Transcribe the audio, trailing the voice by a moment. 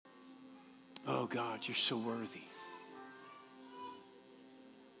Oh God, you're so worthy.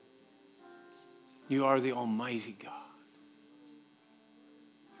 You are the Almighty God,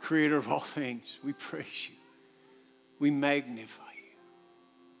 Creator of all things. We praise you. We magnify you.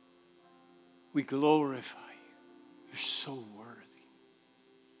 We glorify you. You're so worthy.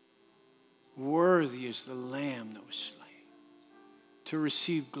 Worthy is the Lamb that was slain to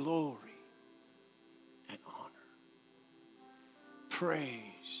receive glory and honor, praise,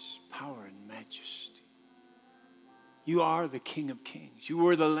 power, and majesty. You are the King of Kings. You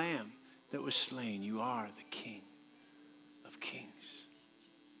were the Lamb that was slain. You are the King of Kings,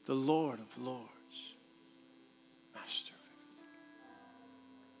 the Lord of Lords, Master of everything.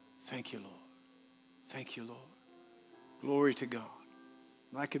 Thank you, Lord. Thank you, Lord. Glory to God.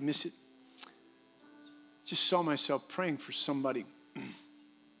 If I could miss it, just saw myself praying for somebody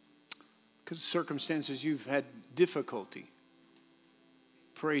because of circumstances you've had difficulty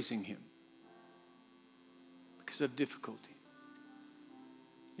praising Him because of difficulty.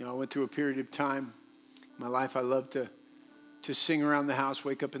 You know, I went through a period of time in my life. I love to sing around the house,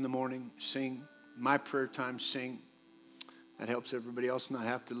 wake up in the morning, sing. My prayer time, sing. That helps everybody else not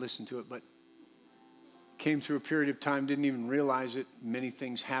have to listen to it. But came through a period of time, didn't even realize it. Many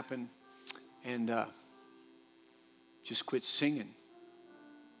things happened. And just quit singing.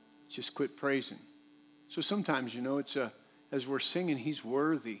 Just quit praising. So sometimes, you know, it's as we're singing, He's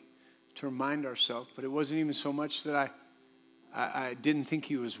worthy to remind ourselves. But it wasn't even so much that I didn't think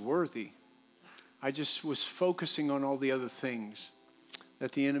He was worthy. I just was focusing on all the other things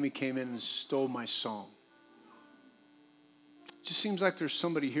that the enemy came in and stole my song. It just seems like there's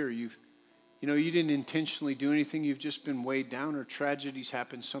somebody here. You didn't intentionally do anything. You've just been weighed down or tragedies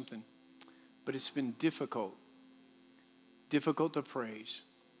happened, something. But it's been difficult. Difficult to praise.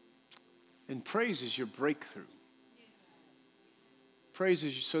 And praise is your breakthrough. Praise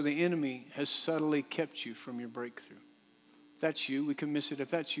is so the enemy has subtly kept you from your breakthrough. If that's you, we can miss it. If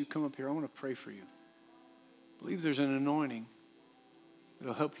that's you, come up here. I want to pray for you. I believe there's an anointing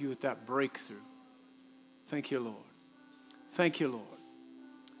that'll help you with that breakthrough. Thank you, Lord. Thank you, Lord.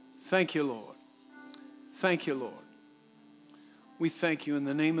 Thank you, Lord. Thank you, Lord. We thank you in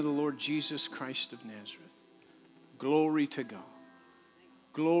the name of the Lord Jesus Christ of Nazareth. Glory to God.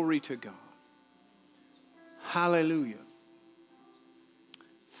 Glory to God. Hallelujah.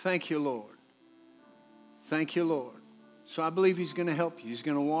 Thank you, Lord. Thank you, Lord. So I believe He's going to help you. He's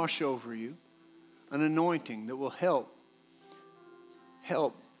going to wash over you an anointing that will help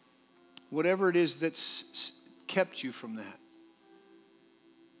whatever it is that's kept you from that.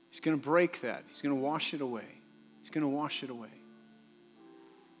 He's going to break that. He's going to wash it away. He's going to wash it away.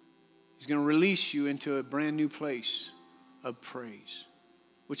 He's going to release you into a brand new place of praise,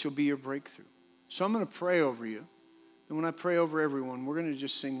 which will be your breakthrough. So I'm going to pray over you. And when I pray over everyone, we're going to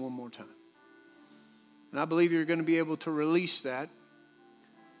just sing one more time. And I believe you're going to be able to release that.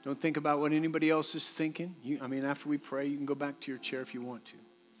 Don't think about what anybody else is thinking. After we pray, you can go back to your chair if you want to.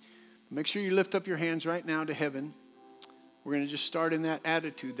 Make sure you lift up your hands right now to heaven. We're going to just start in that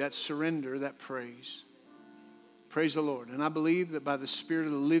attitude, that surrender, that praise. Praise the Lord. And I believe that by the Spirit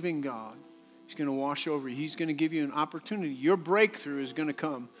of the living God, He's going to wash over you. He's going to give you an opportunity. Your breakthrough is going to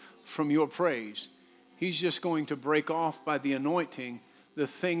come from your praise. He's just going to break off by the anointing the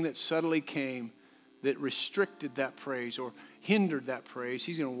thing that subtly came that restricted that praise or hindered that praise.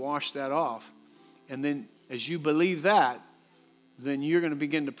 He's going to wash that off. And then as you believe that, then you're going to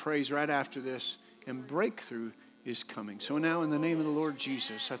begin to praise right after this. And breakthrough is coming. So now in the name of the Lord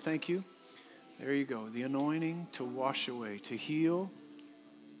Jesus, I thank you. There you go. The anointing to wash away, to heal,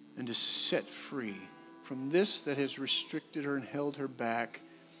 and to set free from this that has restricted her and held her back.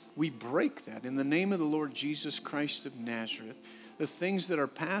 We break that in the name of the Lord Jesus Christ of Nazareth. The things that are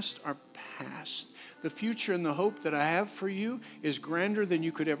past are past. The future and the hope that I have for you is grander than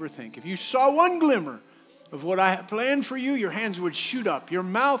you could ever think. If you saw one glimmer of what I have planned for you, your hands would shoot up. Your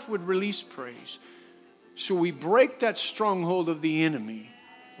mouth would release praise. So we break that stronghold of the enemy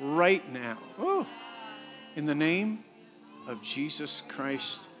right now. Oh, in the name of Jesus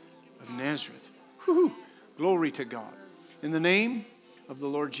Christ of Nazareth. Woo-hoo. Glory to God. In the name of the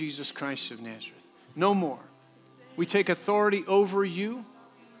Lord Jesus Christ of Nazareth. No more. We take authority over you.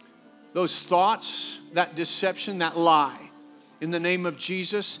 Those thoughts, that deception, that lie. In the name of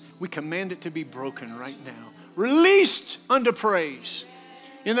Jesus, we command it to be broken right now. Released unto praise.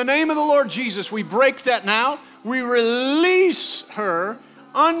 In the name of the Lord Jesus, we break that now. We release her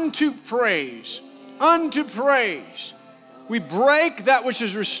unto praise. Unto praise. We break that which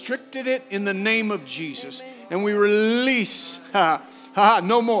has restricted it in the name of Jesus. And we release.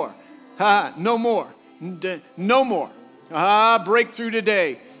 No more. No more. No more. Breakthrough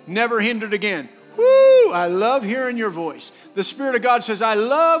today. Never hindered again. Woo! I love hearing your voice. The Spirit of God says, I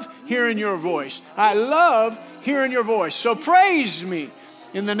love hearing your voice. I love hearing your voice. So praise me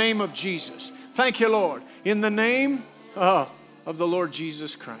in the name of Jesus. Thank you, Lord. In the name of the Lord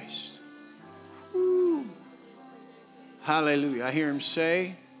Jesus Christ. Woo. Hallelujah. I hear him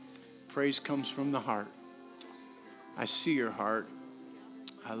say, praise comes from the heart. I see your heart.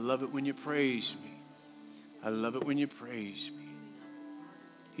 I love it when you praise me. I love it when you praise me.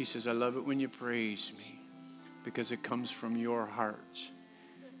 He says, I love it when you praise me because it comes from your heart.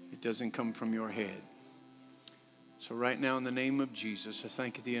 It doesn't come from your head. So right now, in the name of Jesus, I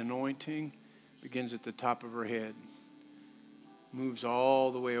thank you. The anointing begins at the top of her head, moves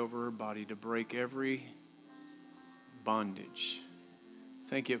all the way over her body to break every bondage.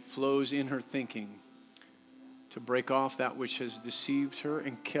 Thank you. It flows in her thinking to break off that which has deceived her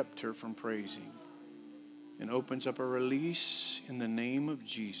and kept her from praising. And opens up a release in the name of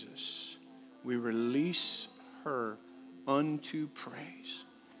Jesus. We release her unto praise.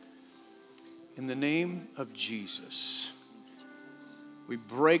 In the name of Jesus, we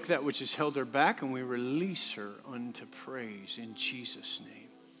break that which has held her back and we release her unto praise in Jesus' name.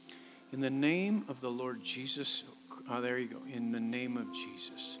 In the name of the Lord Jesus, there you go. In the name of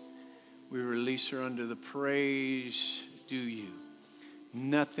Jesus, we release her unto the praise due you.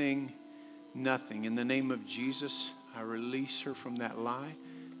 Nothing. In the name of Jesus, I release her from that lie.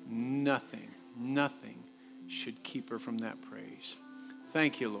 Nothing should keep her from that praise.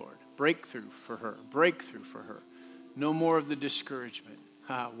 Thank you, Lord. Breakthrough for her. Breakthrough for her. No more of the discouragement.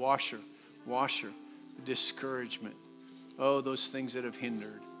 Wash her. The discouragement. Oh, those things that have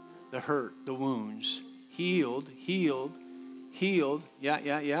hindered. The hurt, the wounds. Healed.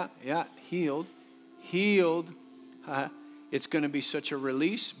 Yeah. Healed. It's going to be such a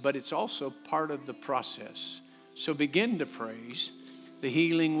release, but it's also part of the process. So begin to praise. The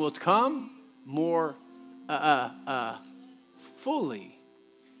healing will come more fully.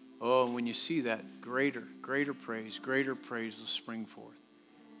 Oh, and when you see that, greater praise will spring forth.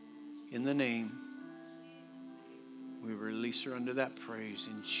 In the name, we release her under that praise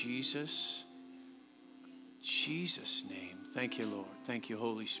in Jesus' name. Thank you, Lord. Thank you,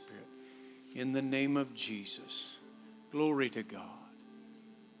 Holy Spirit. In the name of Jesus. Glory to God.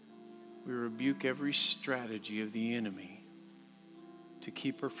 We rebuke every strategy of the enemy to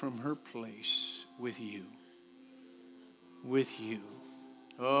keep her from her place with you. With you.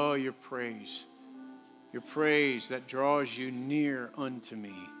 Oh, your praise. Your praise that draws you near unto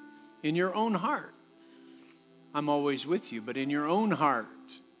me. In your own heart. I'm always with you, but in your own heart,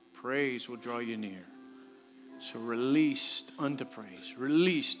 praise will draw you near. So released unto praise.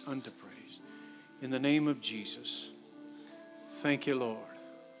 Released unto praise. In the name of Jesus. Thank you, Lord.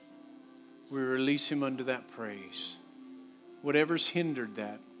 We release him unto that praise. Whatever's hindered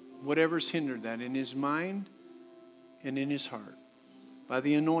that in his mind and in his heart, by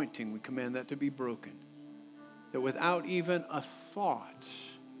the anointing, we command that to be broken. That without even a thought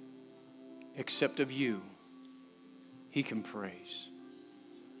except of you, he can praise.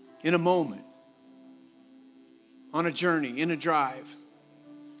 In a moment, on a journey, in a drive,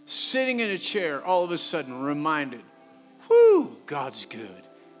 sitting in a chair, all of a sudden reminded, whoo, God's good.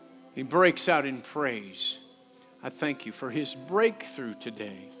 He breaks out in praise. I thank you for his breakthrough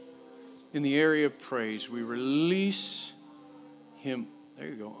today. In the area of praise, we release him, there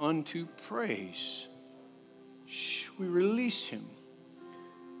you go, unto praise. We release him.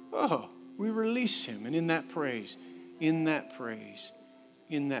 Oh, we release him. And in that praise,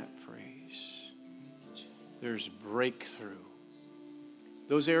 there's breakthrough.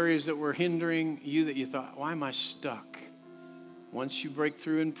 Those areas that were hindering you that you thought, why am I stuck? Once you break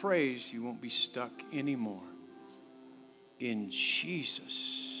through in praise, you won't be stuck anymore. In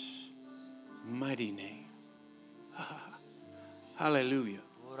Jesus' mighty name. Hallelujah.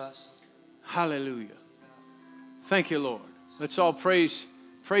 Hallelujah. Thank you, Lord. Let's all praise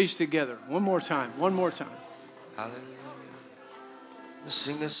together. One more time. Hallelujah. Let's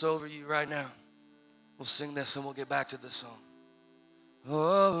sing this over you right now. We'll sing this and we'll get back to the song.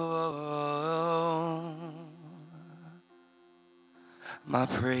 Oh, my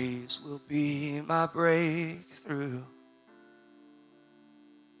praise will be my breakthrough.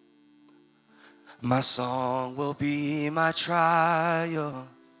 My song will be my triumph.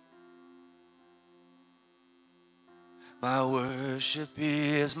 My worship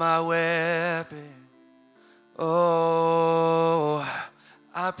is my weapon. Oh,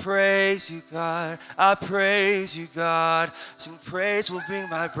 I praise you, God. I praise you, God. Sing praise will bring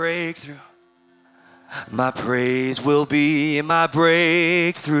my breakthrough. My praise will be my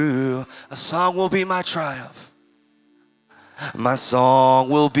breakthrough. A song will be my triumph. My song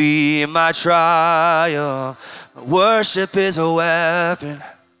will be my triumph. Worship is a weapon.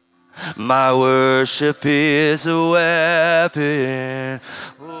 My worship is a weapon.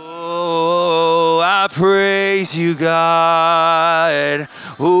 Oh, I praise you, God.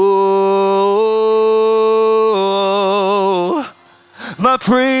 Oh, my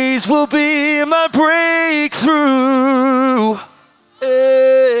praise will be my breakthrough.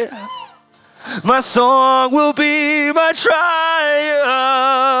 Yeah. My song will be my triumph.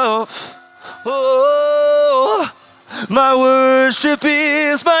 Oh, my worship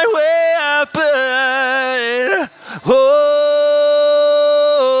is my weapon. Oh,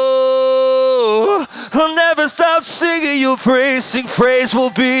 I'll never stop singing your praise. Sing praise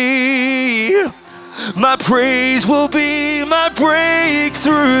will be. My praise will be my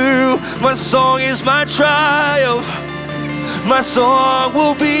breakthrough. My song is my triumph. My song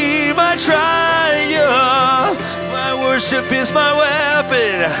will be my triumph. My worship is my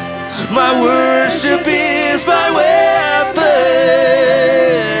weapon. My worship is my weapon.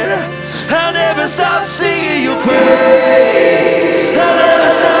 I'll never stop singing your praise. I'll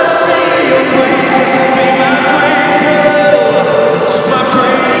never stop singing your praise. It will be my breakthrough. My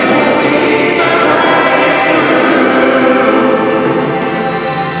praise will be my breakthrough.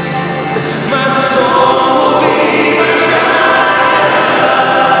 My song will be my triumph.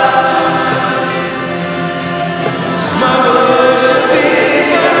 My worship is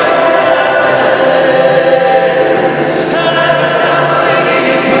my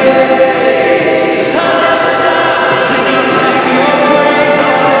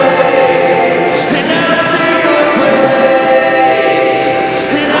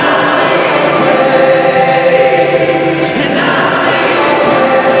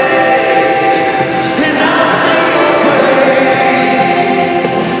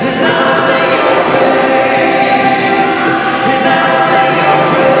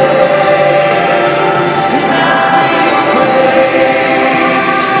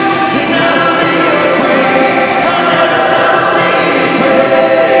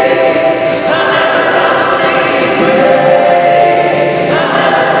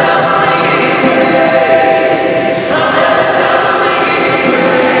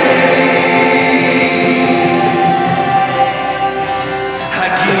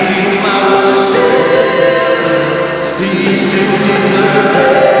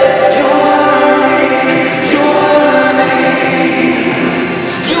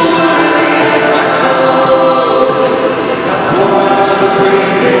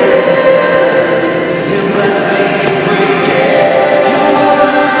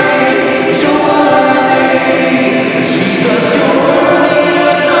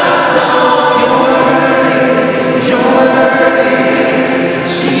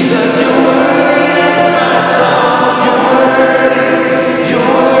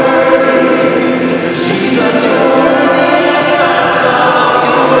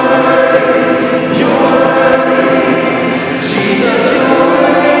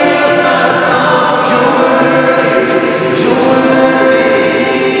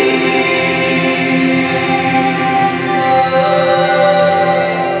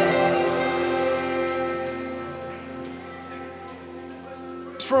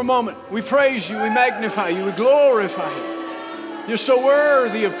For a moment, we praise you, we magnify you, we glorify you. You're so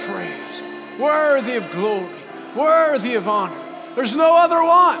worthy of praise, worthy of glory, worthy of honor. There's no other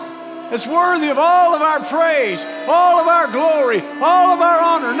one that's worthy of all of our praise, all of our glory, all of our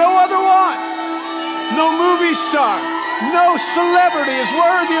honor. No other one. No movie star, no celebrity is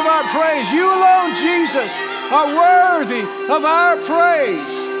worthy of our praise. You alone, Jesus, are worthy of our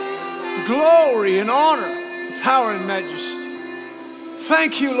praise, glory and honor, power and majesty.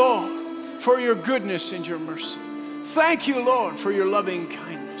 Thank you, Lord, for your goodness and your mercy. Thank you, Lord, for your loving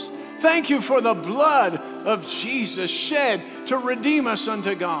kindness. Thank you for the blood of Jesus shed to redeem us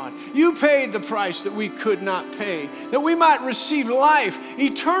unto God. You paid the price that we could not pay, that we might receive life,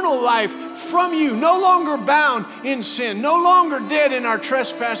 eternal life from you, no longer bound in sin, no longer dead in our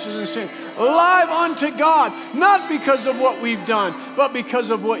trespasses and sin, alive unto God, not because of what we've done, but because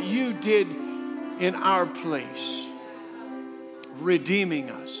of what you did in our place,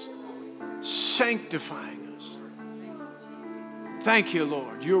 redeeming us, sanctifying us. Thank you,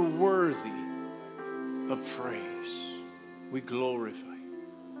 Lord. You're worthy of praise. We glorify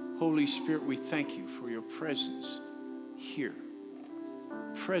you. Holy Spirit, we thank you for your presence here.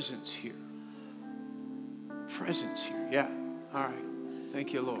 Presence here. Presence here. Yeah. All right.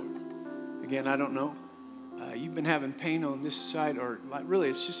 Thank you, Lord. Again, I don't know. You've been having pain on this side, or like really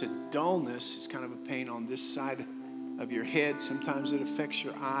it's just a dullness. It's kind of a pain on this side of your head. Sometimes it affects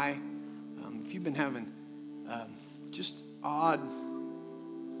your eye. If you've been having just odd,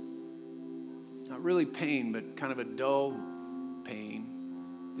 not really pain, but kind of a dull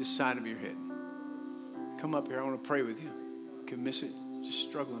pain this side of your head. Come up here. I want to pray with you. You can miss it. Just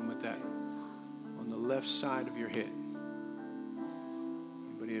struggling with that on the left side of your head.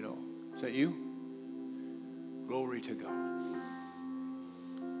 Anybody at all? Is that you? Glory to God.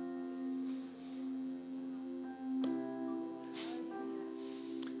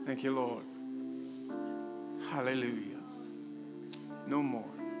 Thank you, Lord. Hallelujah. No more.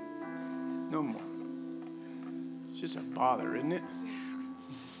 No more. It's just a bother, isn't it?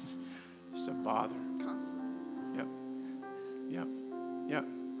 Just a bother. Yep. Yep. Yep.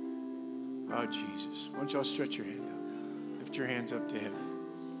 Oh, Jesus. Why don't y'all stretch your hand up? Lift your hands up to heaven.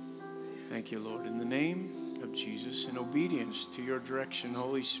 Thank you, Lord. In the name of Jesus, in obedience to your direction,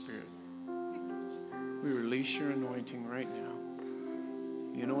 Holy Spirit, we release your anointing right now.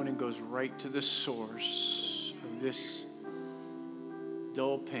 The anointing goes right to the source of this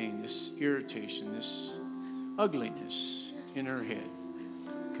dull pain, this irritation, this ugliness in her head.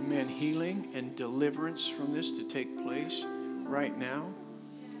 Command healing and deliverance from this to take place right now.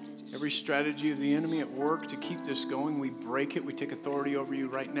 Every strategy of the enemy at work to keep this going, we break it. We take authority over you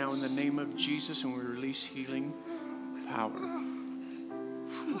right now in the name of Jesus, and we release healing power.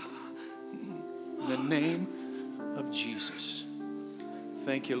 In the name of Jesus.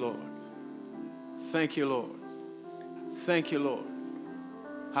 Thank you, Lord. Thank you, Lord. Thank you, Lord.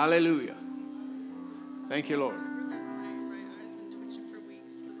 Hallelujah. Thank you, Lord.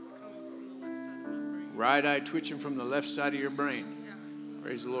 Right eye twitching from the left side of your brain.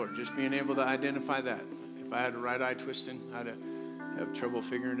 Praise the Lord. Just being able to identify that. If I had a right eye twisting, I'd have trouble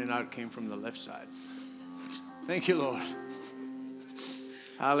figuring it out. It came from the left side. Thank you, Lord.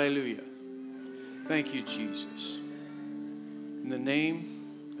 Hallelujah. Thank you, Jesus. In the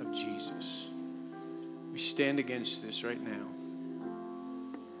name of Jesus, we stand against this right now.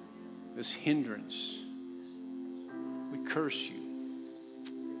 This hindrance. We curse you.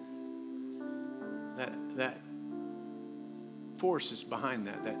 That force is behind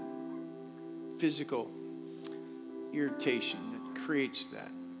that physical irritation that creates that.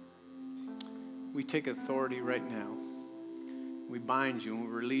 We take authority right now. We bind you and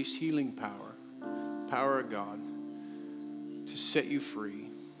we release healing power of God to set you free.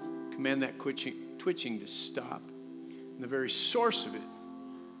 Command that twitching to stop. And the very source of it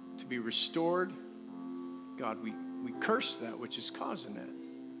to be restored. God, we curse that which is causing that.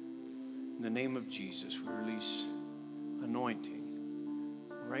 In the name of Jesus, we release anointing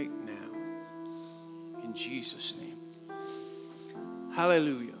right now. In Jesus' name.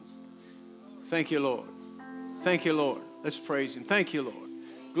 Hallelujah. Thank you, Lord. Thank you, Lord. Let's praise him. Thank you, Lord.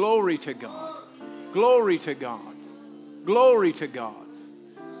 Glory to God. Glory to God. Glory to God.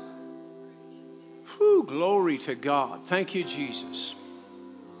 Whew, glory to God. Thank you, Jesus.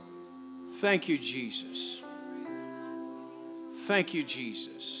 Thank you, Jesus. Thank you,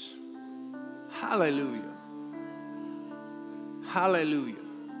 Jesus. Hallelujah. Hallelujah.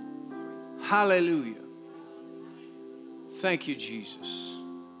 Hallelujah. Thank you, Jesus.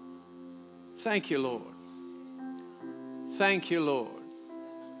 Thank you, Lord. Thank you, Lord.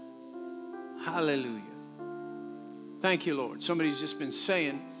 Hallelujah. Thank you, Lord. Somebody's just been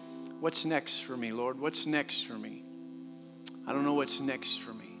saying, what's next for me, Lord? What's next for me? I don't know what's next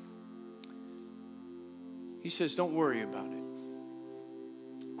for me. He says, don't worry about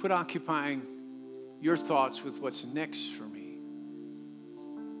it. Quit occupying your thoughts with what's next for me.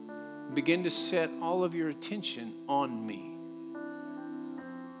 Begin to set all of your attention on me.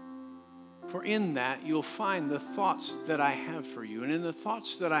 For in that, you'll find the thoughts that I have for you. And in the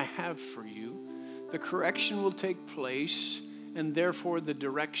thoughts that I have for you, the correction will take place, and therefore the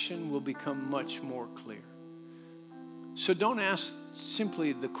direction will become much more clear. So don't ask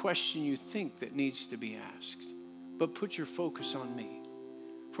simply the question you think that needs to be asked, but put your focus on me.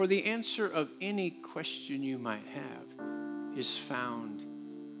 For the answer of any question you might have is found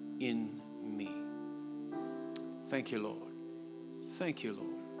in me. Thank you, Lord. Thank you, Lord.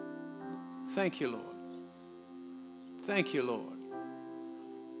 Thank you, Lord. Thank you, Lord.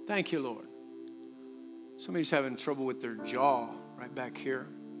 Thank you, Lord. Somebody's having trouble with their jaw right back here.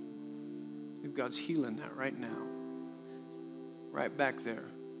 I believe God's healing that right now. Right back there.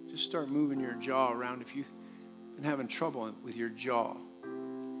 Just start moving your jaw around if you've been having trouble with your jaw.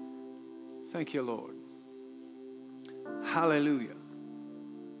 Thank you, Lord. Hallelujah.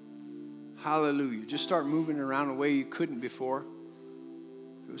 Hallelujah. Just start moving around a way you couldn't before.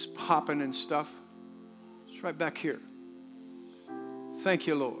 It was popping and stuff. It's right back here. Thank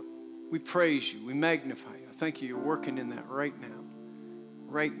you, Lord. We praise you. We magnify you. Thank you. You're working in that right now.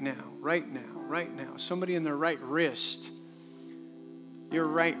 Right now. Right now. Right now. Somebody in their right wrist. Your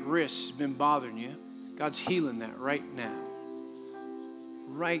right wrist has been bothering you. God's healing that right now.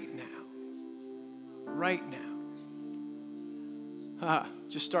 Right now. Right now.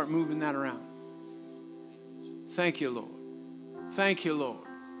 Just start moving that around. Thank you, Lord. Thank you, Lord.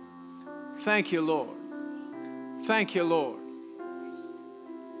 Thank you, Lord. Thank you, Lord.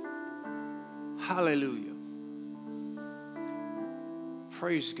 Hallelujah.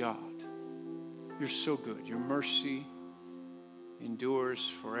 Praise God. You're so good. Your mercy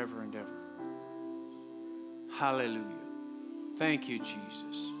endures forever and ever. Hallelujah. Thank you,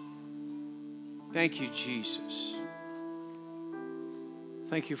 Jesus. Thank you, Jesus.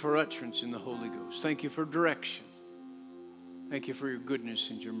 Thank you for utterance in the Holy Ghost. Thank you for direction. Thank you for your goodness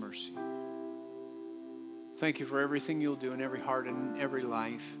and your mercy. Thank you for everything you'll do in every heart and in every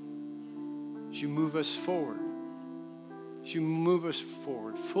life. As you move us forward. As you move us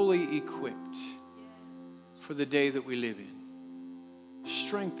forward, fully equipped for the day that we live in.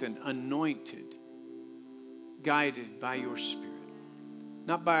 Strengthened, anointed, guided by your Spirit.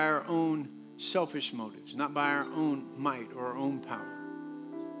 Not by our own selfish motives, not by our own might or our own power,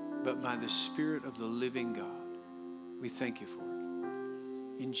 but by the Spirit of the living God. We thank you for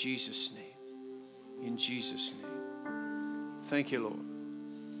it. In Jesus' name. In Jesus' name. Thank you,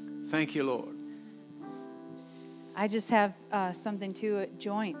 Lord. Thank you, Lord. I just have something too,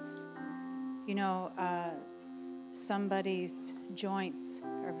 joints. You know, somebody's joints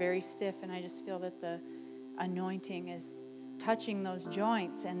are very stiff, and I just feel that the anointing is touching those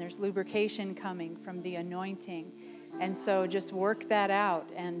joints, and there's lubrication coming from the anointing. And so just work that out,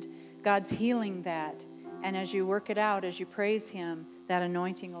 and God's healing that. And as you work it out, as you praise Him, that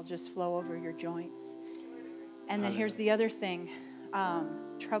anointing will just flow over your joints. And then here's the other thing,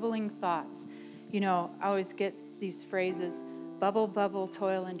 troubling thoughts. You know, I always get these phrases, bubble, bubble,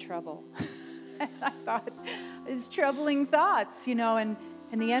 toil, and trouble. And I thought, it's troubling thoughts, you know, and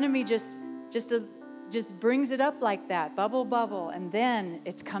the enemy just brings it up like that, bubble, bubble, and then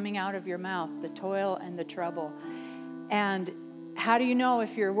it's coming out of your mouth, the toil and the trouble. And how do you know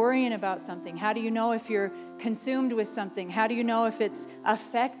if you're worrying about something? How do you know if you're consumed with something? How do you know if it's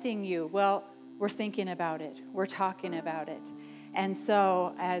affecting you? Well, we're thinking about it. We're talking about it. And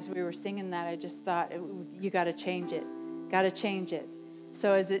so as we were singing that, I just thought, you got to change it. Got to change it.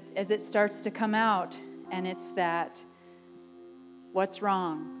 So as it starts to come out, and it's that, what's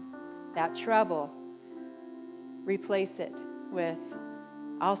wrong? That trouble. Replace it with,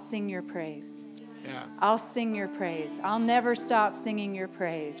 I'll sing your praise. Yeah. I'll sing your praise. I'll never stop singing your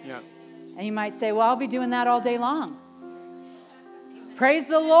praise. Yeah. And you might say, well, I'll be doing that all day long. Praise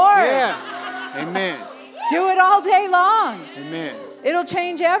the Lord. Yeah. Amen. Do it all day long. Amen. It'll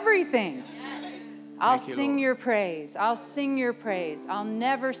change everything. I'll sing Lord. your praise. I'll sing your praise. I'll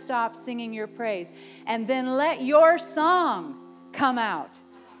never stop singing your praise. And then let your song come out.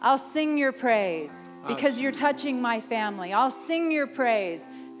 I'll sing your praise because you're touching my family. I'll sing your praise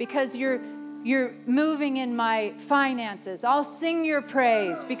because you're moving in my finances. I'll sing your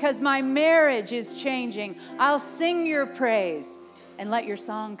praise because my marriage is changing. I'll sing your praise and let your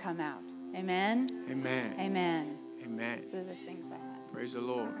song come out. Amen? Amen. Amen. Amen. Those are the things I have. Praise the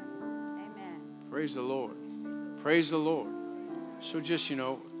Lord. Amen. Praise the Lord. Praise the Lord. So just, you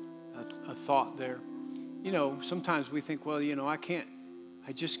know, a thought there. You know, sometimes we think, well, you know, I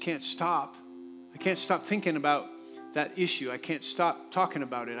just can't stop. I can't stop thinking about that issue. I can't stop talking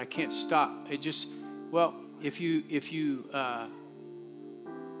about it. I can't stop. Well, if you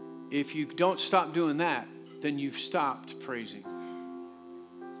don't stop doing that, then you've stopped praising.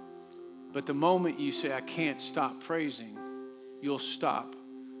 But the moment you say, I can't stop praising, you'll stop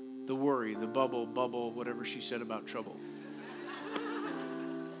the worry, the bubble, whatever she said about trouble.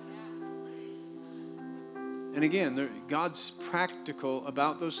 And again, God's practical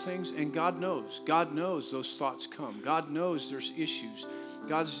about those things, and God knows. God knows those thoughts come. God knows there's issues.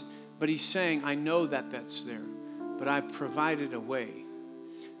 But He's saying, I know that that's there, but I've provided a way.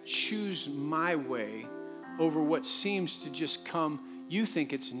 Choose my way over what seems to just come. You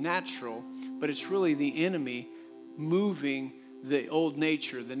think it's natural, but it's really the enemy moving the old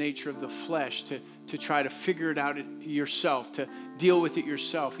nature, the nature of the flesh, to try to figure it out yourself, to deal with it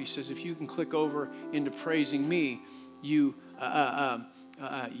yourself. He says, if you can click over into praising me, you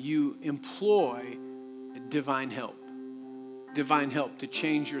employ divine help to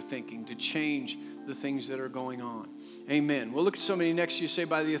change your thinking, to change the things that are going on. Amen. Well, look at somebody next to you, say,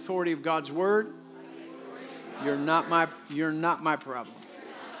 by the authority of God's word, you're not my problem.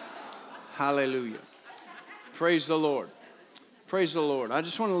 Hallelujah. Praise the Lord. Praise the Lord. I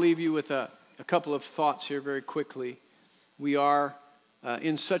just want to leave you with a couple of thoughts here very quickly. We are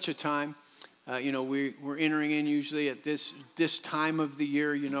in such a time. We're entering in usually at this time of the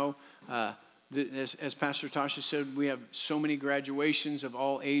year, as Pastor Tasha said, we have so many graduations of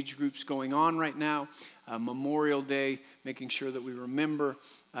all age groups going on right now. Memorial Day, making sure that we remember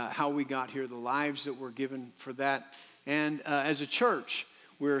how we got here, the lives that were given for that. And as a church,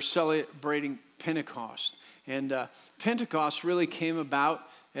 we're celebrating Pentecost. And Pentecost really came about,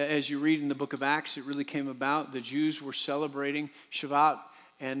 as you read in the book of Acts, it really came about. The Jews were celebrating Shavuot,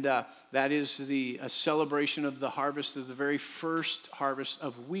 and that is the celebration of the harvest of the very first harvest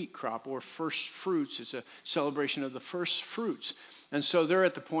of wheat crop, or first fruits. It's a celebration of the first fruits. And so they're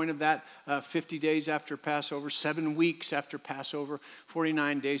at the point of that 50 days after Passover, 7 weeks after Passover,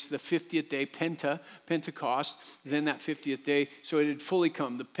 49 days, the 50th day, Pentecost, then that 50th day. So it had fully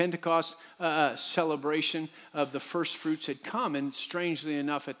come. The Pentecost celebration of the first fruits had come. And strangely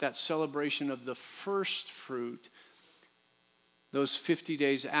enough, at that celebration of the first fruit, those 50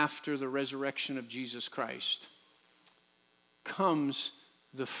 days after the resurrection of Jesus Christ, comes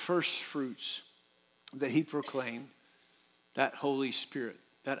the first fruits that he proclaimed. That Holy Spirit,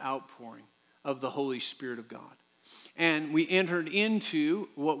 that outpouring of the Holy Spirit of God. And we entered into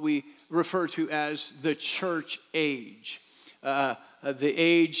what we refer to as the church age. The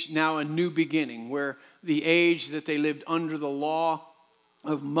age, now a new beginning, where the age that they lived under the law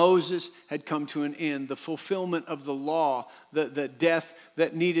of Moses had come to an end. The fulfillment of the law, the death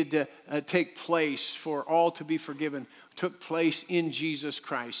that needed to take place for all to be forgiven, took place in Jesus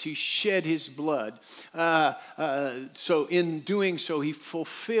Christ. He shed his blood. So in doing so, he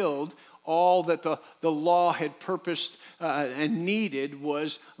fulfilled all that the law had purposed and needed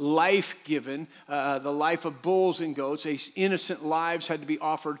was life given, the life of bulls and goats. These innocent lives had to be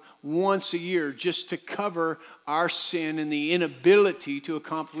offered once a year just to cover our sin and the inability to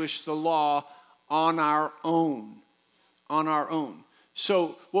accomplish the law on our own. On our own.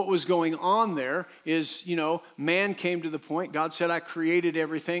 So what was going on there is, man came to the point. God said, I created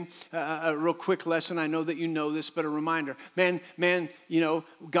everything. A real quick lesson. I know that you know this, but a reminder. Man,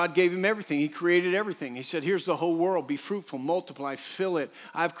 God gave him everything. He created everything. He said, here's the whole world. Be fruitful, multiply, fill it.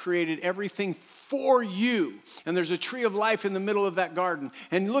 I've created everything for you. And there's a tree of life in the middle of that garden.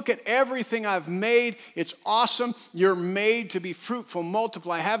 And look at everything I've made. It's awesome. You're made to be fruitful,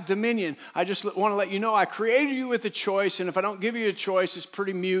 multiply, have dominion. I just want to let you know I created you with a choice. And if I don't give you a choice, it's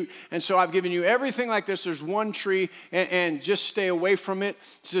pretty mute. And so I've given you everything like this. There's one tree, and just stay away from it.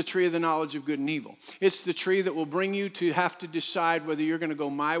 It's the tree of the knowledge of good and evil. It's the tree that will bring you to have to decide whether you're going to go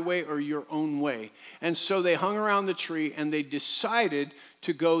my way or your own way. And so they hung around the tree, and they decided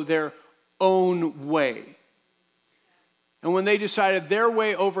to go their own way. And when they decided their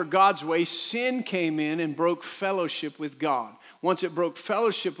way over God's way, sin came in and broke fellowship with God. Once it broke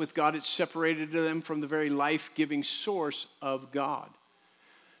fellowship with God, it separated them from the very life-giving source of God.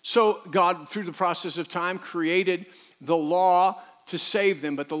 So God, through the process of time, created the law to save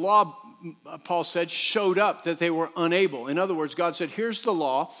them. But the law, Paul said, showed up that they were unable. In other words, God said, here's the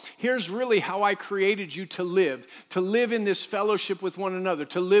law. Here's really how I created you to live in this fellowship with one another,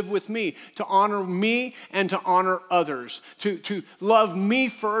 to live with me, to honor me and to honor others, to love me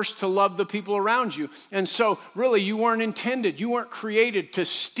first, to love the people around you. And so really you weren't created to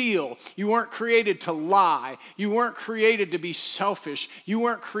steal. You weren't created to lie. You weren't created to be selfish. You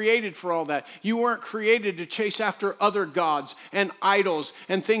weren't created for all that. You weren't created to chase after other gods and idols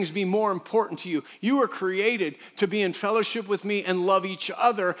and things be more important to you. You were created to be in fellowship with me and love each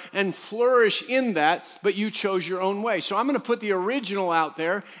other and flourish in that, but you chose your own way. So I'm going to put the original out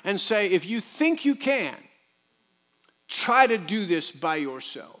there and say, if you think you can, try to do this by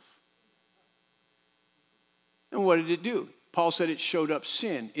yourself. And what did it do? Paul said it showed up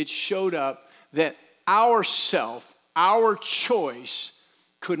sin. It showed up that our choice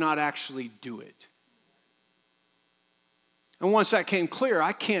could not actually do it. And once that came clear,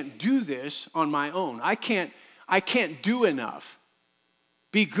 I can't do this on my own. I can't do enough,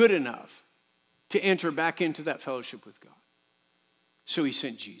 be good enough to enter back into that fellowship with God. So he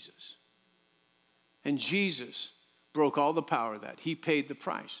sent Jesus. And Jesus broke all the power of that. He paid the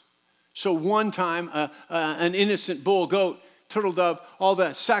price. So one time, an innocent bull, goat, turtle dove, all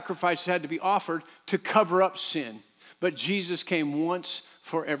the sacrifices had to be offered to cover up sin. But Jesus came once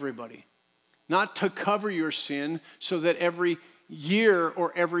for everybody. Not to cover your sin so that every year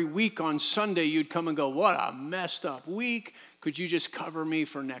or every week on Sunday you'd come and go, what a messed up week. Could you just cover me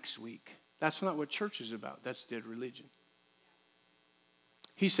for next week? That's not what church is about. That's dead religion.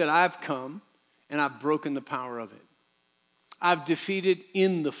 He said, I've come and I've broken the power of it. I've defeated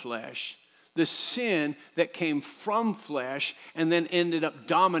in the flesh the sin that came from flesh and then ended up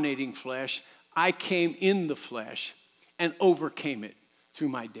dominating flesh. I came in the flesh and overcame it through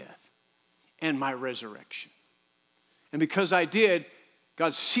my death. and my resurrection. And because I did,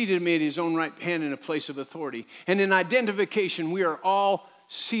 God seated me at his own right hand in a place of authority. And in identification, we are all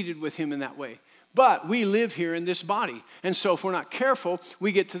seated with him in that way. But we live here in this body. And so if we're not careful,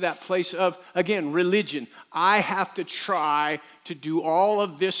 we get to that place of, again, religion. I have to try to do all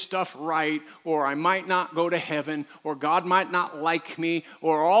of this stuff right, or I might not go to heaven, or God might not like me,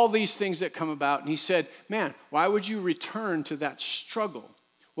 or all these things that come about. And he said, man, why would you return to that struggle?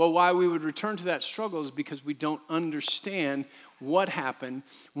 Well, why we would return to that struggle is because we don't understand what happened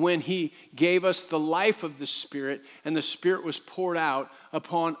when he gave us the life of the Spirit, and the Spirit was poured out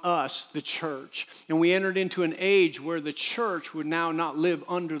upon us, the church. And we entered into an age where the church would now not live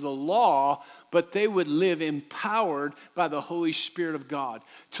under the law, but they would live empowered by the Holy Spirit of God,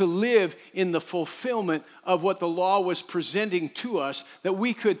 to live in the fulfillment of what the law was presenting to us, that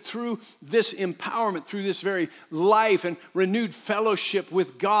we could, through this empowerment, through this very life and renewed fellowship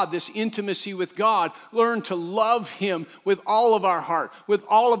with God, this intimacy with God, learn to love him with all of our heart, with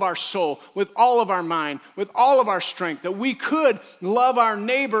all of our soul, with all of our mind, with all of our strength, that we could love our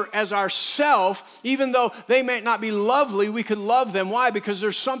neighbor as ourself, even though they may not be lovely, we could love them. Why? Because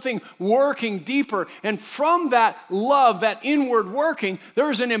there's something working deeper. And from that love, that inward working,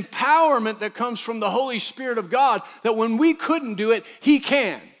 there's an empowerment that comes from the Holy Spirit of God, that when we couldn't do it, he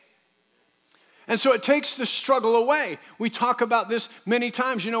can. And so it takes the struggle away. We talk about this many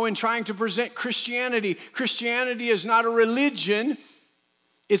times, in trying to present Christianity. Christianity is not a religion,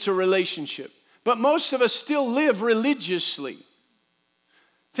 it's a relationship. But most of us still live religiously,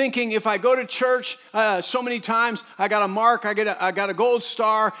 thinking if I go to church so many times, I got a mark, I got a gold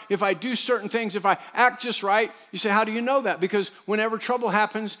star. If I do certain things, if I act just right. You say, how do you know that? Because whenever trouble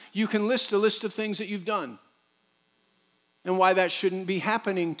happens, you can list a list of things that you've done. And why that shouldn't be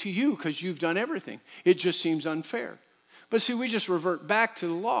happening to you, because you've done everything. It just seems unfair. But see, we just revert back to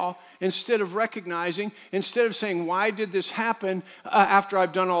the law instead of recognizing, instead of saying, why did this happen after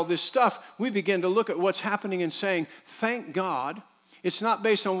I've done all this stuff? We begin to look at what's happening and saying, thank God. It's not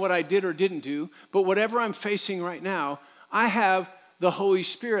based on what I did or didn't do, but whatever I'm facing right now, I have the Holy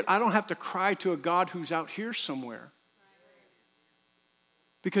Spirit. I don't have to cry to a God who's out here somewhere,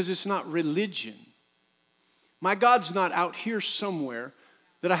 because it's not religion. My God's not out here somewhere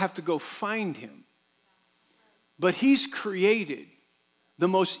that I have to go find him. But he's created the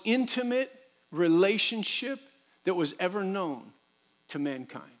most intimate relationship that was ever known to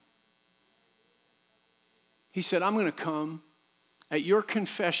mankind. He said, I'm going to come at your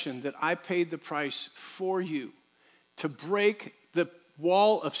confession that I paid the price for you to break the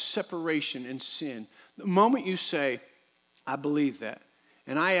wall of separation and sin. The moment you say, I believe that,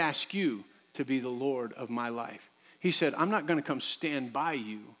 and I ask you to be the Lord of my life. He said, I'm not going to come stand by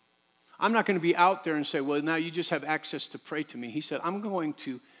you. I'm not going to be out there and say, well, now you just have access to pray to me. He said, I'm going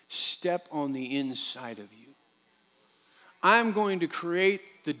to step on the inside of you. I'm going to create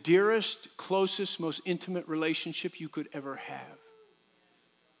the dearest, closest, most intimate relationship you could ever have.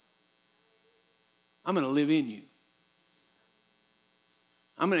 I'm going to live in you.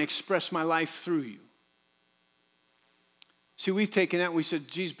 I'm going to express my life through you. See, we've taken that and we said,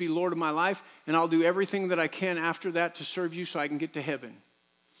 Jesus, be Lord of my life, and I'll do everything that I can after that to serve you so I can get to heaven.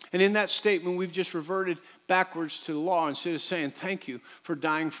 And in that statement, we've just reverted backwards to the law instead of saying, thank you for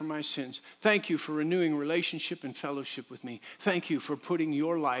dying for my sins. Thank you for renewing relationship and fellowship with me. Thank you for putting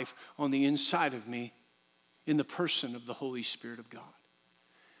your life on the inside of me in the person of the Holy Spirit of God.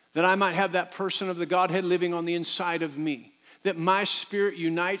 That I might have that person of the Godhead living on the inside of me. That my spirit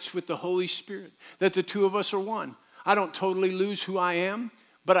unites with the Holy Spirit. That the two of us are one. I don't totally lose who I am,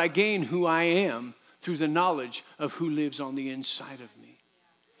 but I gain who I am through the knowledge of who lives on the inside of me.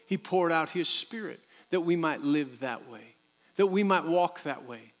 He poured out his Spirit that we might live that way, that we might walk that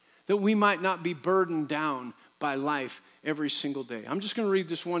way, that we might not be burdened down by life every single day. I'm just going to read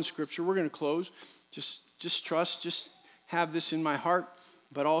this one scripture. We're going to close. Just trust, just have this in my heart,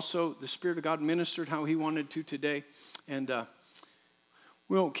 but also the Spirit of God ministered how he wanted to today. And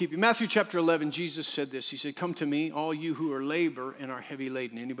we won't keep you. Matthew chapter 11, Jesus said this. He said, come to me, all you who are labor and are heavy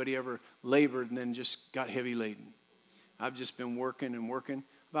laden. Anybody ever labored and then just got heavy laden? I've just been working and working.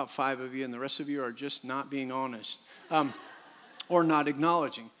 About 5 of you, and the rest of you are just not being honest or not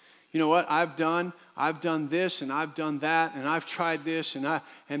acknowledging. You know what? I've done this and I've done that and I've tried this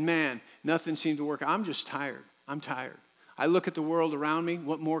and man, nothing seemed to work. I'm just tired. I'm tired. I look at the world around me.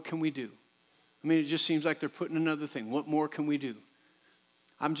 What more can we do? I mean, it just seems like they're putting another thing. What more can we do?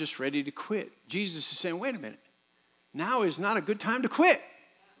 I'm just ready to quit. Jesus is saying, wait a minute. Now is not a good time to quit.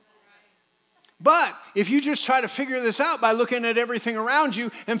 But if you just try to figure this out by looking at everything around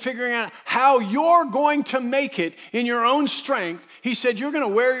you and figuring out how you're going to make it in your own strength, he said, you're going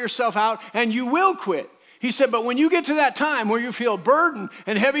to wear yourself out and you will quit. He said, but when you get to that time where you feel burdened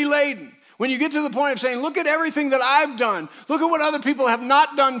and heavy laden, when you get to the point of saying, look at everything that I've done. Look at what other people have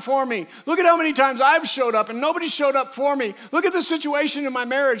not done for me. Look at how many times I've showed up and nobody showed up for me. Look at the situation in my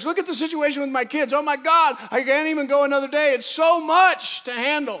marriage. Look at the situation with my kids. Oh my God, I can't even go another day. It's so much to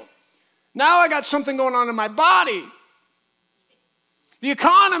handle. Now I got something going on in my body. The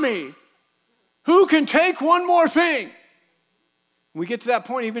economy. Who can take one more thing? We get to that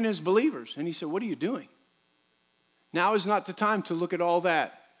point even as believers. And he said, what are you doing? Now is not the time to look at all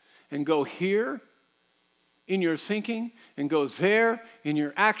that and go here in your thinking and go there in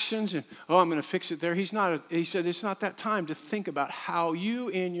your actions and, oh, I'm going to fix it there. He said, it's not that time to think about how you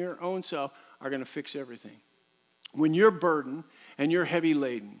in your own self are going to fix everything. When you're burdened and you're heavy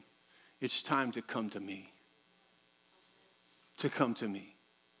laden, it's time to come to me. To come to me.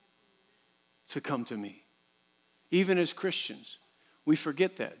 To come to me. Even as Christians, we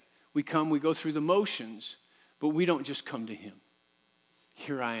forget that. We go through the motions, but we don't just come to him.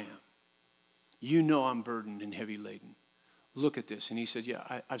 Here I am. You know I'm burdened and heavy laden. Look at this. And he said,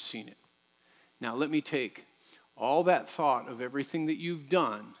 yeah, I've seen it. Now let me take all that thought of everything that you've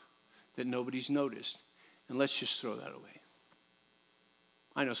done that nobody's noticed, and let's just throw that away.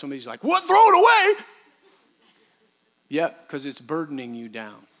 I know somebody's like, what? Throw it away? Yeah, because it's burdening you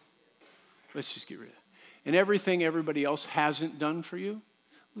down. Let's just get rid of it. And everything everybody else hasn't done for you,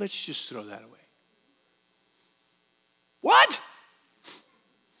 let's just throw that away. What?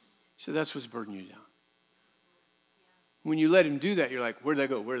 So that's what's burdening you down. When you let him do that, you're like, where'd that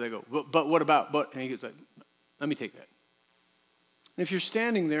go? Where'd that go? But what about? But and he goes like, let me take that. And if you're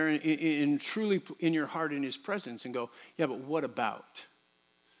standing there in truly in your heart in his presence and go, yeah, but what about?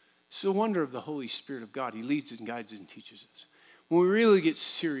 It's the wonder of the Holy Spirit of God. He leads us and guides us and teaches us. When we really get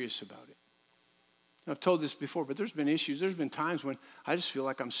serious about it. I've told this before, but there's been issues. There's been times when I just feel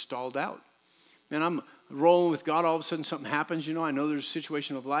like I'm stalled out. And I'm rolling with God. All of a sudden something happens. You know, I know there's a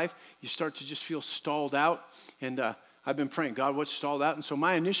situation of life. You start to just feel stalled out. And I've been praying, God, what's stalled out? And so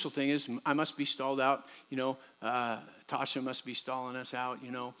my initial thing is I must be stalled out. You know, Tasha must be stalling us out.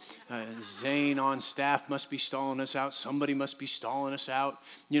 You know, Zane on staff must be stalling us out. Somebody must be stalling us out.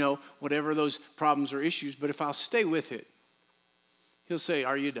 You know, whatever those problems or issues. But if I'll stay with it, he'll say,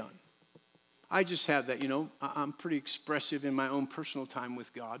 are you done? I just have that, you know. I'm pretty expressive in my own personal time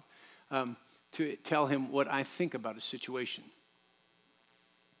with God. To tell him what I think about a situation.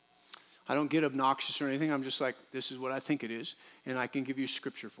 I don't get obnoxious or anything. I'm just like, this is what I think it is, and I can give you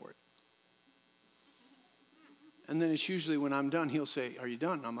scripture for it. And then it's usually when I'm done, he'll say, are you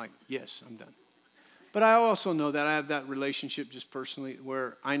done? And I'm like, yes, I'm done. But I also know that I have that relationship just personally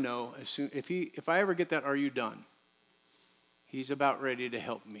where I know as soon if I ever get that, are you done? He's about ready to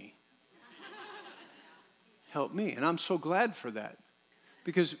help me. Help me. And I'm so glad for that.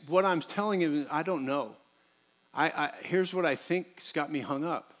 Because what I'm telling him, I don't know. Here's what I think's got me hung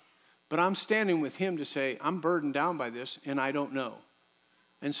up. But I'm standing with him to say, I'm burdened down by this, and I don't know.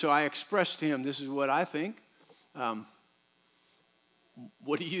 And so I expressed to him, this is what I think.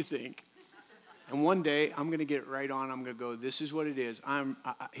 What do you think? And one day, I'm going to get right on. I'm going to go, this is what it is.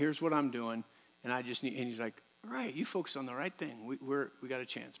 Here's what I'm doing. And I just need, and he's like, right, you focus on the right thing. We got a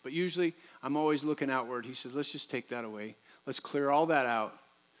chance. But usually, I'm always looking outward. He says, let's just take that away. Let's clear all that out.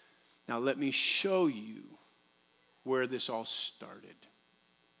 Now let me show you where this all started.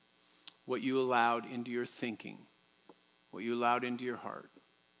 What you allowed into your thinking. What you allowed into your heart.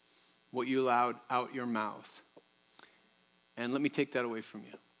 What you allowed out your mouth. And let me take that away from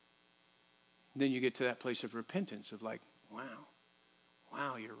you. And then you get to that place of repentance of like,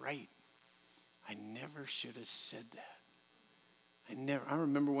 wow, you're right. I never should have said that. I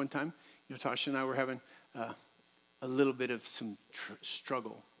remember one time, you know, Tasha and I were having a little bit of some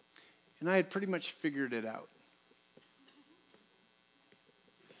struggle. And I had pretty much figured it out.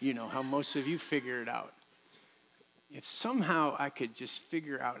 You know how most of you figure it out. If somehow I could just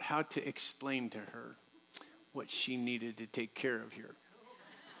figure out how to explain to her what she needed to take care of here.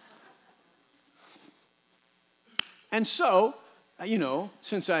 And so, you know,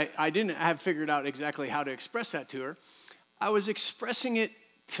 since I didn't have figured out exactly how to express that to her, I was expressing it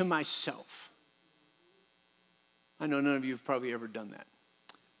to myself. I know none of you have probably ever done that.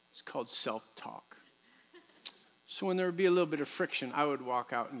 It's called self-talk. So when there would be a little bit of friction, I would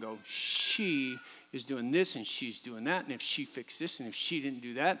walk out and go, she is doing this and she's doing that. And if she fixed this and if she didn't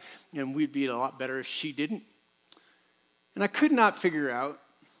do that, and we'd be a lot better if she didn't. And I could not figure out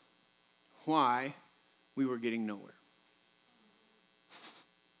why we were getting nowhere.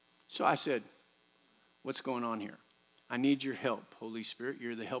 So I said, What's going on here? I need your help, Holy Spirit.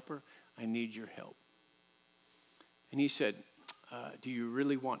 You're the helper. I need your help. And he said, do you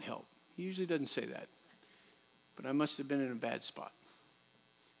really want help? He usually doesn't say that. But I must have been in a bad spot.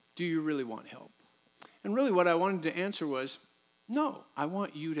 Do you really want help? And really what I wanted to answer was, no, I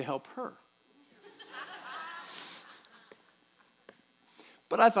want you to help her.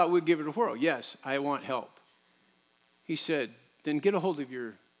 But I thought we'd give it a whirl. Yes, I want help. He said, then get a hold of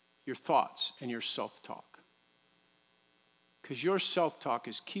your thoughts and your self-talk. Because your self-talk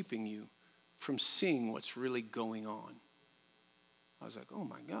is keeping you from seeing what's really going on. I was like, oh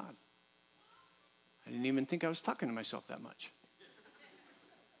my God. I didn't even think I was talking to myself that much.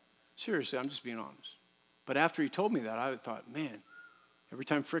 Seriously, I'm just being honest. But after he told me that, I thought, man, every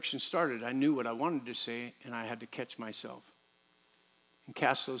time friction started, I knew what I wanted to say, and I had to catch myself and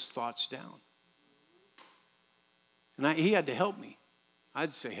cast those thoughts down. And he had to help me.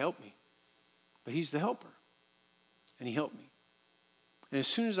 I'd say, help me. But he's the helper. And he helped me. And as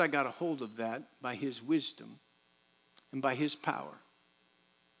soon as I got a hold of that, by his wisdom and by his power,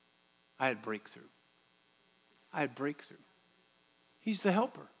 I had breakthrough. I had breakthrough. He's the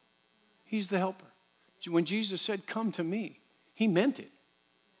helper. He's the helper. When Jesus said, come to me, he meant it.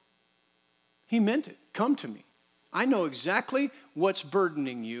 He meant it. Come to me. I know exactly what's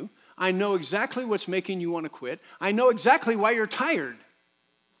burdening you. I know exactly what's making you want to quit. I know exactly why you're tired.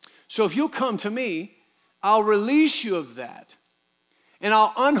 So if you'll come to me, I'll release you of that. And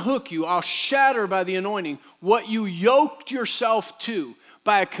I'll unhook you. I'll shatter by the anointing what you yoked yourself to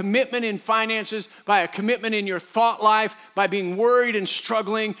by a commitment in finances, by a commitment in your thought life, by being worried and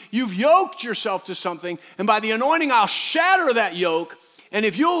struggling. You've yoked yourself to something, and by the anointing, I'll shatter that yoke. And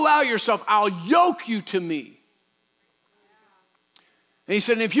if you'll allow yourself, I'll yoke you to me. And he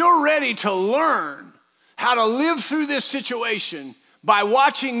said, if you're ready to learn how to live through this situation by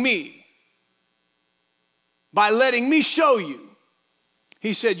watching me, by letting me show you,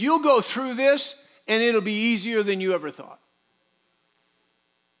 he said, you'll go through this and it'll be easier than you ever thought.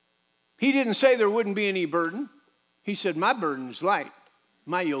 He didn't say there wouldn't be any burden. He said, my burden's light.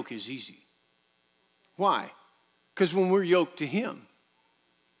 My yoke is easy. Why? Because when we're yoked to him,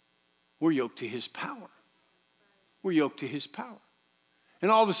 we're yoked to his power. We're yoked to his power. And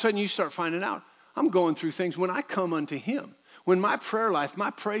all of a sudden you start finding out, I'm going through things when I come unto him. When my prayer life,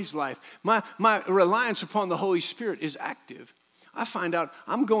 my praise life, my reliance upon the Holy Spirit is active, I find out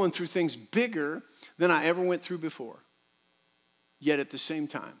I'm going through things bigger than I ever went through before. Yet at the same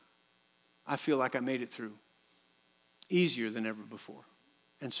time, I feel like I made it through easier than ever before.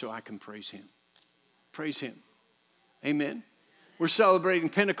 And so I can praise him. Praise him. Amen. We're celebrating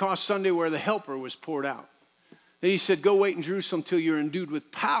Pentecost Sunday where the helper was poured out. Then he said, go wait in Jerusalem till you're endued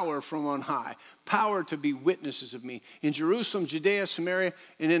with power from on high. Power to be witnesses of me in Jerusalem, Judea, Samaria,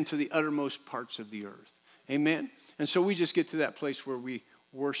 and into the uttermost parts of the earth. Amen. And so we just get to that place where we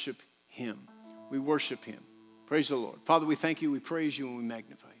worship him. We worship him. Praise the Lord. Father, we thank you, we praise you, and we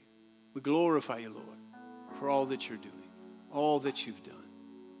magnify you. We glorify you, Lord, for all that you're doing, all that you've done.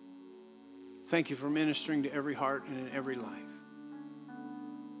 Thank you for ministering to every heart and in every life.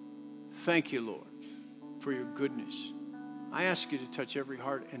 Thank you, Lord, for your goodness. I ask you to touch every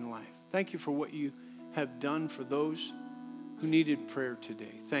heart and life. Thank you for what you have done for those who needed prayer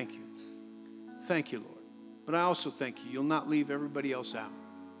today. Thank you. Thank you, Lord. But I also thank you. You'll not leave everybody else out.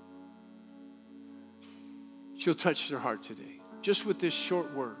 You'll touch their heart today, just with this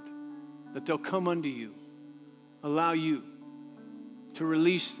short word, that they'll come unto you, allow you to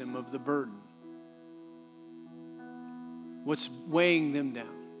release them of the burden, what's weighing them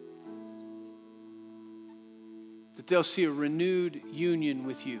down, that they'll see a renewed union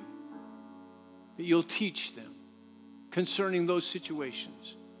with you, that you'll teach them concerning those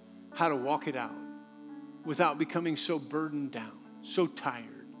situations, how to walk it out without becoming so burdened down, so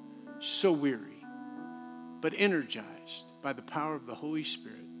tired, so weary, but energized by the power of the Holy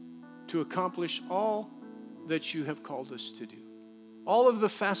Spirit to accomplish all that you have called us to do. All of the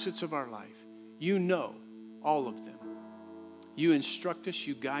facets of our life, you know all of them. You instruct us,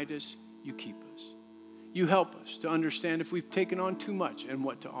 you guide us, you keep us. You help us to understand if we've taken on too much and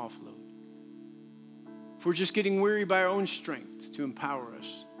what to offload. If we're just getting weary by our own strength, to empower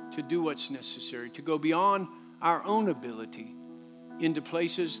us to do what's necessary, to go beyond our own ability into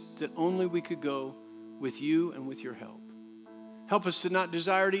places that only we could go with you and with your help. Help us to not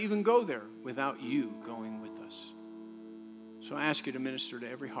desire to even go there without you going with us. So I ask you to minister to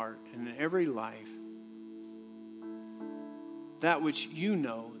every heart and in every life that which you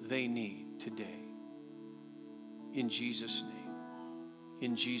know they need today. In Jesus' name.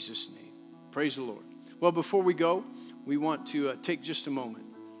 In Jesus' name. Praise the Lord. Well, before we go, we want to take just a moment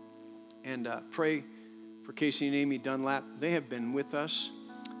and pray for Casey and Amy Dunlap. They have been with us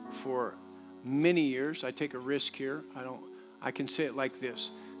for many years. I take a risk here. I can say it like this.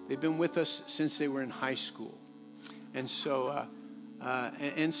 They've been with us since they were in high school. And so,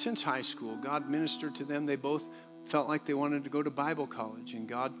 and since high school, God ministered to them. They both felt like they wanted to go to Bible college, and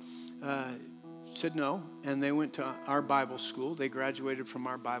God said no, and they went to our Bible school. They graduated from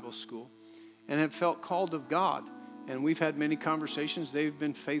our Bible school and have felt called of God. And we've had many conversations. They've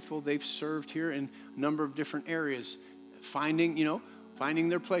been faithful. They've served here in a number of different areas, finding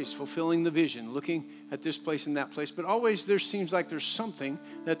their place, fulfilling the vision, looking at this place and that place. But always there seems like there's something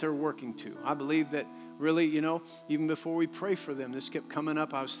that they're working to. I believe that really, even before we pray for them, this kept coming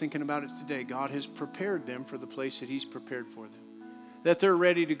up. I was thinking about it today. God has prepared them for the place that He's prepared for them. That they're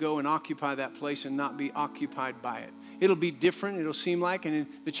ready to go and occupy that place and not be occupied by it. It'll be different, it'll seem like, and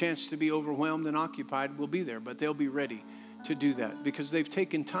the chance to be overwhelmed and occupied will be there. But they'll be ready to do that because they've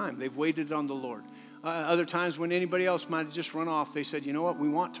taken time. They've waited on the Lord. Other times when anybody else might have just run off, they said, you know what, we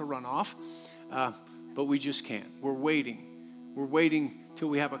want to run off, but we just can't. We're waiting. We're waiting till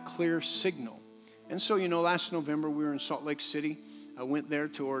we have a clear signal. And so, last November we were in Salt Lake City. I went there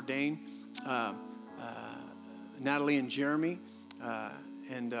to ordain Natalie and Jeremy.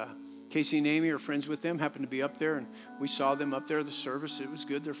 And Casey and Amy are friends with them, happened to be up there, and we saw them up there at the service. It was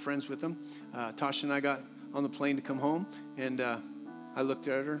good. They're friends with them. Tasha and I got on the plane to come home, and I looked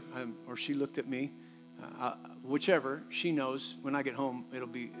at her, or she looked at me. Whichever, she knows when I get home it'll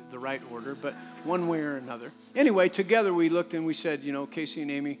be the right order, but one way or another. Anyway, together we looked and we said, Casey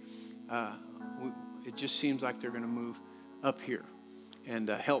and Amy, it just seems like they're going to move up here and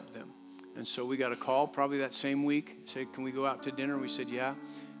help them. And so we got a call probably that same week, said, can we go out to dinner? We said, yeah.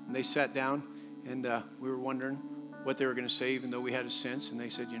 And they sat down, and we were wondering what they were going to say, even though we had a sense. And they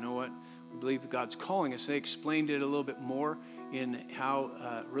said, you know what? We believe God's calling us. They explained it a little bit more in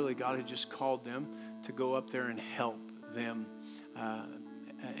how really God had just called them to go up there and help them.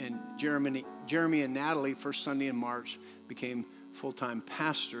 And Jeremy and Natalie, first Sunday in March, became full-time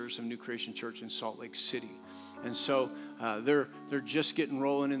pastors of New Creation Church in Salt Lake City. And so they're just getting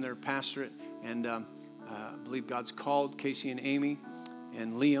rolling in their pastorate, and I believe God's called Casey and Amy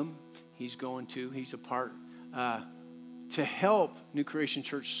and Liam. He's a part to help New Creation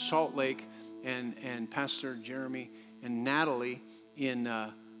Church Salt Lake and Pastor Jeremy and Natalie in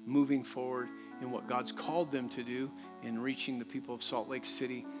moving forward in what God's called them to do in reaching the people of Salt Lake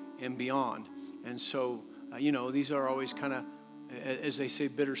City and beyond. And so, these are always kind of, as they say,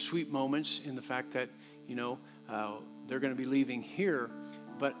 bittersweet moments in the fact that, they're going to be leaving here,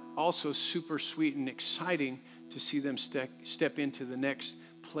 but also super sweet and exciting to see them step into the next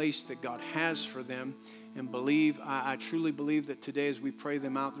place that God has for them. And I truly believe that today as we pray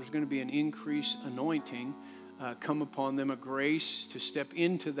them out, there's going to be an increased anointing come upon them, a grace to step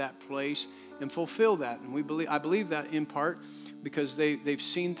into that place and fulfill that. And I believe that in part because they've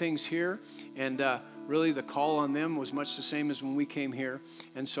seen things here, and really the call on them was much the same as when we came here.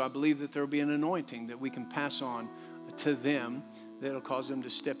 And so I believe that there will be an anointing that we can pass on to them that will cause them to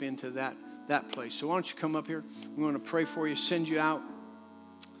step into that place. So why don't you come up here? We want to pray for you, send you out.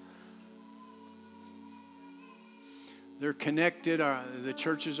 They're connected. The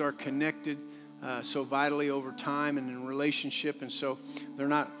churches are connected so vitally over time and in relationship. And so they're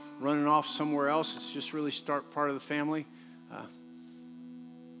not running off somewhere else. It's just really part of the family.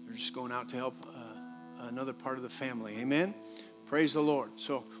 They're just going out to help another part of the family. Amen? Praise the Lord.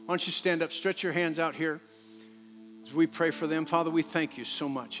 So why don't you stand up, stretch your hands out here as we pray for them. Father, we thank you so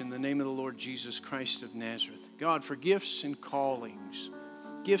much in the name of the Lord Jesus Christ of Nazareth. God, for gifts and callings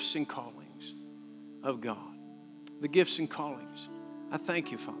of God. The gifts and callings. I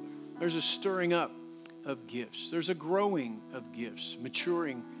thank you, Father. There's a stirring up of gifts. There's a growing of gifts,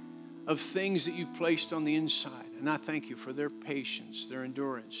 maturing of things that you've placed on the inside. And I thank you for their patience, their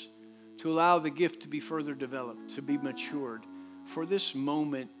endurance, to allow the gift to be further developed, to be matured for this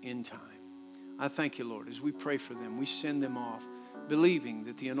moment in time. I thank you, Lord, as we pray for them, we send them off, believing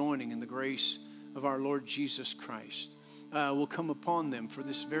that the anointing and the grace of our Lord Jesus Christ will come upon them for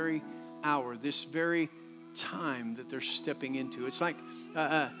this very hour, this very time that they're stepping into. It's like,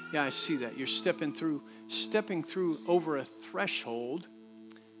 I see that. You're stepping through over a threshold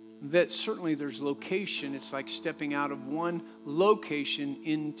that certainly there's location. It's like stepping out of one location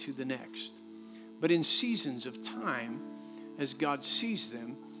into the next. But in seasons of time, as God sees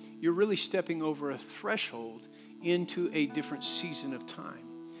them, you're really stepping over a threshold into a different season of time.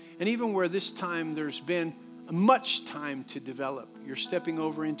 And even where this time there's been much time to develop, you're stepping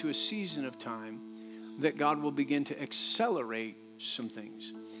over into a season of time that God will begin to accelerate some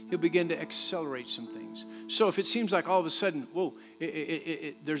things. He'll begin to accelerate some things. So if it seems like all of a sudden, whoa,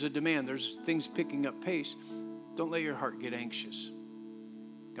 there's a demand. There's things picking up pace. Don't let your heart get anxious.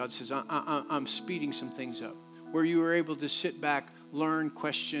 God says, I'm speeding some things up. Where you were able to sit back, learn,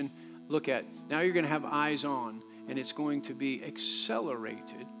 question, look at. Now you're going to have eyes on, and it's going to be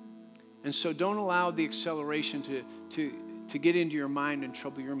accelerated. And so don't allow the acceleration to get into your mind and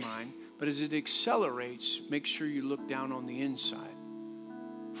trouble your mind. But as it accelerates, make sure you look down on the inside.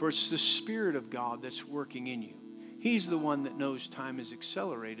 For it's the Spirit of God that's working in you. He's the one that knows time is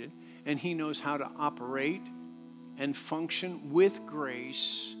accelerated, and He knows how to operate and function with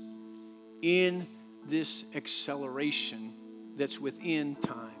grace in this acceleration that's within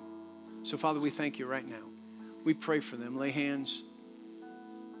time. So, Father, we thank you right now. We pray for them. Lay hands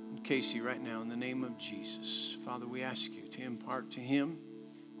on Casey right now in the name of Jesus. Father, we ask you to impart to him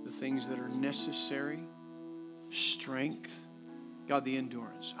the things that are necessary, strength, God, the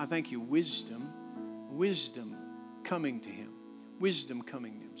endurance. I thank you, wisdom coming to him, wisdom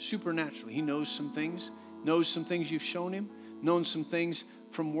coming to him, supernaturally. He knows some things you've shown him, known some things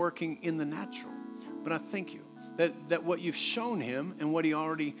from working in the natural. But I thank you that what you've shown him and what he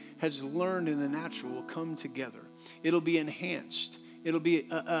already has learned in the natural will come together. It'll be enhanced. It'll be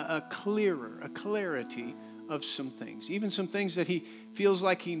a clarity of some things. Even some things that he feels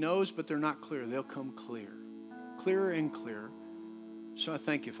like he knows, but they're not clear. They'll come clearer and clearer. So I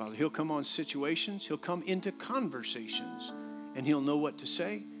thank you, Father. He'll come on situations. He'll come into conversations, and he'll know what to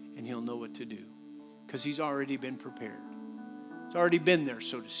say, and he'll know what to do, because he's already been prepared. It's already been there,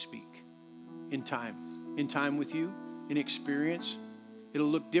 so to speak, in time with you, in experience. It'll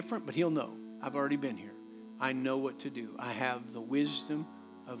look different, but he'll know. I've already been here. I know what to do. I have the wisdom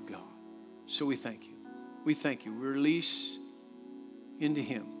of God. So we thank you. We thank you. We release into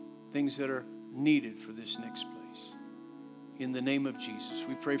him things that are needed for this next place. In the name of Jesus,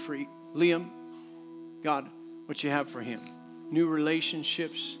 we pray for Liam. God, what you have for him. New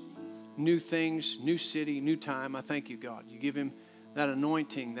relationships, new things, new city, new time. I thank you, God. You give him that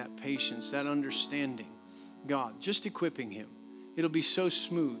anointing, that patience, that understanding. God, just equipping him. It'll be so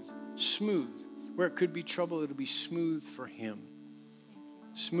smooth. Where it could be trouble, it'll be smooth for him.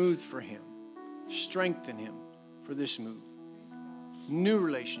 Smooth for him. Strengthen him for this move. New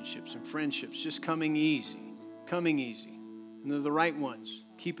relationships and friendships just coming easy. And they're the right ones.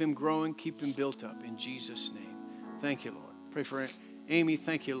 Keep him growing, keep him built up in Jesus' name. Thank you, Lord. Pray for Amy.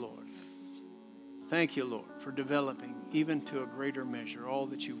 Thank you, Lord. Thank you, Lord, for developing even to a greater measure all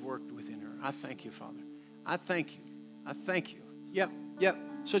that you've worked within her. I thank you, Father. I thank you. Yep.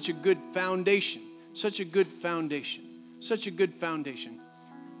 Such a good foundation.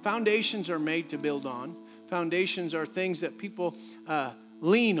 Foundations are made to build on. Foundations are things that people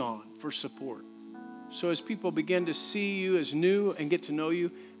lean on for support. So as people begin to see you as new and get to know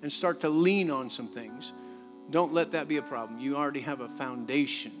you and start to lean on some things, don't let that be a problem. You already have a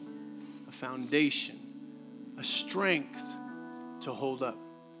foundation, a strength to hold up.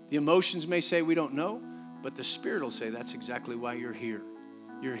 The emotions may say we don't know, but the Spirit will say that's exactly why you're here.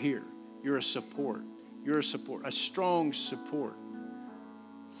 You're here. You're a support. A strong support.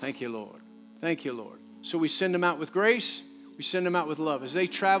 Thank you, Lord. So we send them out with grace. We send them out with love. As they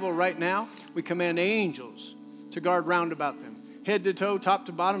travel right now, we command angels to guard round about them. Head to toe, top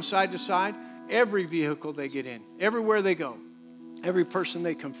to bottom, side to side. Every vehicle they get in. Everywhere they go. Every person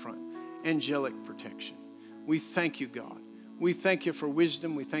they confront. Angelic protection. We thank you, God. We thank you for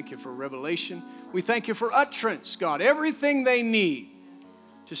wisdom. We thank you for revelation. We thank you for utterance, God. Everything they need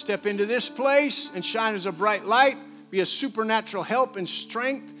to step into this place and shine as a bright light, be a supernatural help and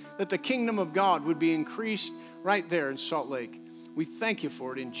strength, that the kingdom of God would be increased right there in Salt Lake. We thank you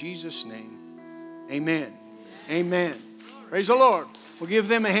for it in Jesus' name. Amen. Praise the Lord. We'll give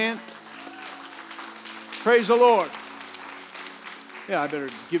them a hand. Praise the Lord. Yeah, I better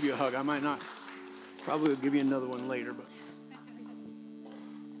give you a hug. I might not. Probably will give you another one later, but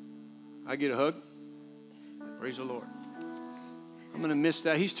I get a hug. Praise the Lord. I'm going to miss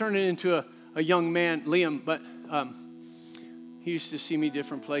that. He's turning into a young man, Liam, but he used to see me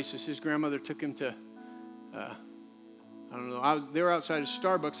different places. His grandmother took him to, they were outside of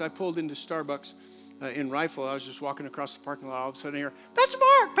Starbucks. I pulled into Starbucks in Rifle. I was just walking across the parking lot. All of a sudden I hear, Pastor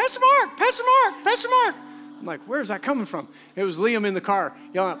Mark. I'm like, where's that coming from? It was Liam in the car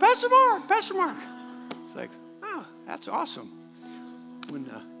yelling out, Pastor Mark. It's like, oh, that's awesome when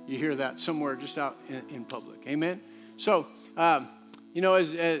you hear that somewhere just out in public. Amen? So, as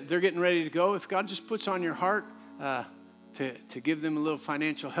they're getting ready to go, if God just puts on your heart to give them a little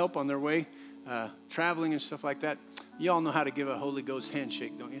financial help on their way, traveling and stuff like that, you all know how to give a Holy Ghost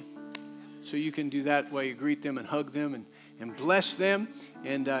handshake, don't you? So you can do that while you greet them and hug them and bless them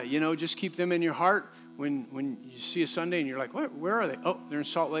and, just keep them in your heart when you see a Sunday and you're like, where are they? Oh, they're in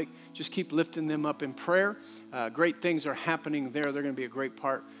Salt Lake. Just keep lifting them up in prayer. Great things are happening there. They're going to be a great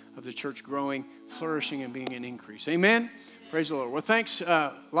part of the church growing, flourishing, and being an increase. Amen? Praise the Lord. Well, thanks.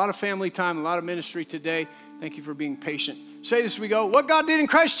 A lot of family time, a lot of ministry today. Thank you for being patient. Say this as we go. What God did in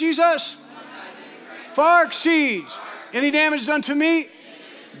Christ Jesus far exceeds any damage done to me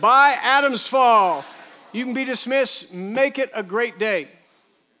by Adam's fall. You can be dismissed. Make it a great day.